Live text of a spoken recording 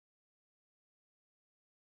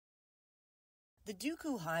The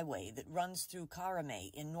Duku Highway that runs through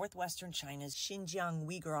Karamay in northwestern China's Xinjiang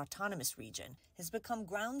Uygur Autonomous Region has become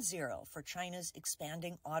ground zero for China's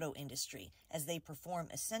expanding auto industry as they perform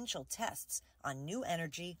essential tests on new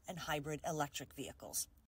energy and hybrid electric vehicles.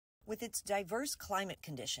 With its diverse climate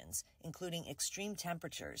conditions, including extreme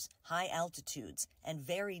temperatures, high altitudes, and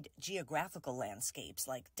varied geographical landscapes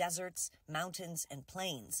like deserts, mountains, and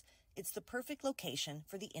plains, it's the perfect location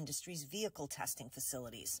for the industry's vehicle testing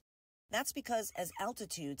facilities. That's because as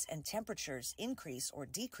altitudes and temperatures increase or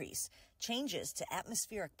decrease, changes to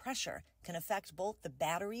atmospheric pressure can affect both the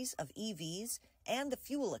batteries of EVs and the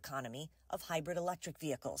fuel economy of hybrid electric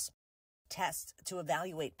vehicles. Tests to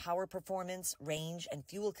evaluate power performance, range, and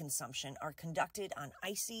fuel consumption are conducted on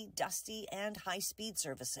icy, dusty, and high-speed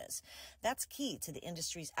surfaces. That's key to the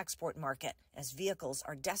industry's export market, as vehicles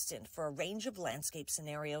are destined for a range of landscape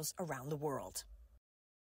scenarios around the world.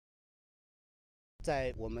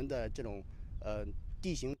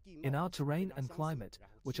 In our terrain and climate,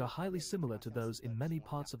 which are highly similar to those in many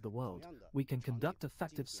parts of the world, we can conduct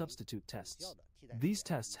effective substitute tests. These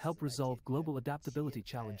tests help resolve global adaptability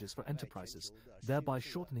challenges for enterprises, thereby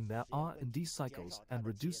shortening their R&D cycles and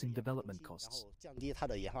reducing development costs.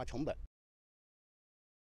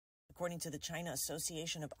 According to the China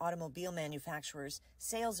Association of Automobile Manufacturers,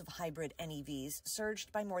 sales of hybrid NEVs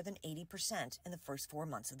surged by more than 80% in the first 4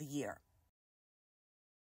 months of the year.